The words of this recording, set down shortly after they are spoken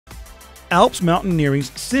ALPS Mountaineering's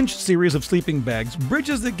Cinch series of sleeping bags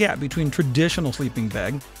bridges the gap between traditional sleeping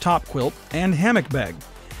bag, top quilt, and hammock bag.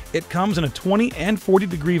 It comes in a 20 and 40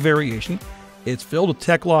 degree variation. It's filled with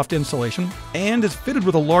Tech-Loft insulation and is fitted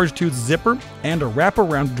with a large tooth zipper and a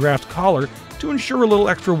wraparound draft collar to ensure a little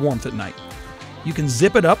extra warmth at night. You can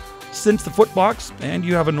zip it up, cinch the footbox, and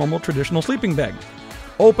you have a normal traditional sleeping bag.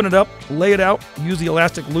 Open it up, lay it out, use the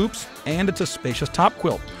elastic loops, and it's a spacious top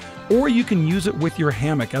quilt. Or you can use it with your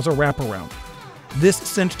hammock as a wraparound. This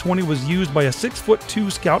Cinch 20 was used by a 6'2"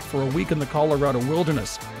 scout for a week in the Colorado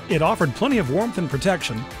wilderness. It offered plenty of warmth and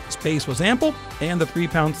protection, space was ample, and the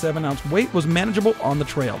 3-pound 7-ounce weight was manageable on the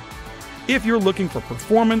trail. If you're looking for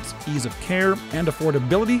performance, ease of care, and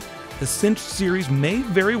affordability, the Cinch series may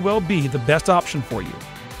very well be the best option for you.